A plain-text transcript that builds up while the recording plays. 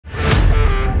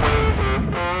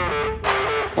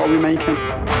What are we making?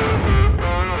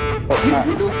 What's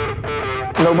next?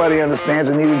 Nobody understands,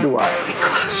 and neither do I. Oh my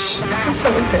gosh, this is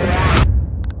so intense.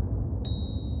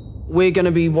 We're going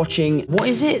to be watching... What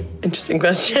is it? Interesting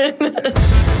question.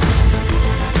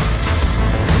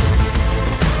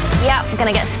 Yeah, we're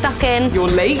gonna get stuck in. You're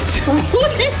late?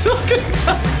 What are you talking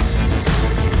about?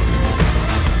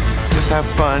 Just have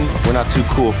fun. We're not too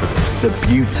cool for this. The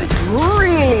beauty.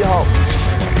 Really hot.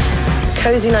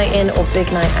 Cozy night in or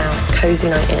big night out? Cozy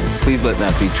night in. Please let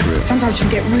that be true. Sometimes you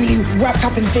can get really wrapped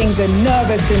up in things and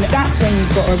nervous, and that's when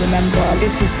you've got to remember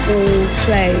this is all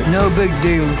play. No big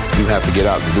deal. You have to get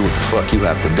out and do what the fuck you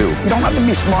have to do. You don't have to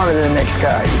be smarter than the next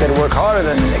guy. You gotta work harder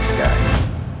than the next guy.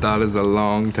 That is a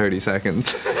long 30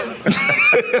 seconds.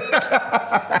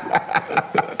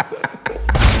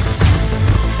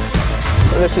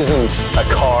 This isn't a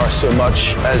car so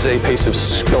much as a piece of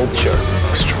sculpture.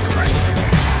 Extraordinary.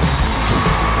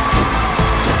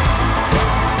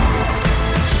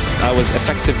 I was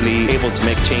effectively able to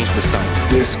make change this time.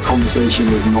 This conversation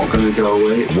is not going to go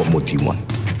away. What more do you want?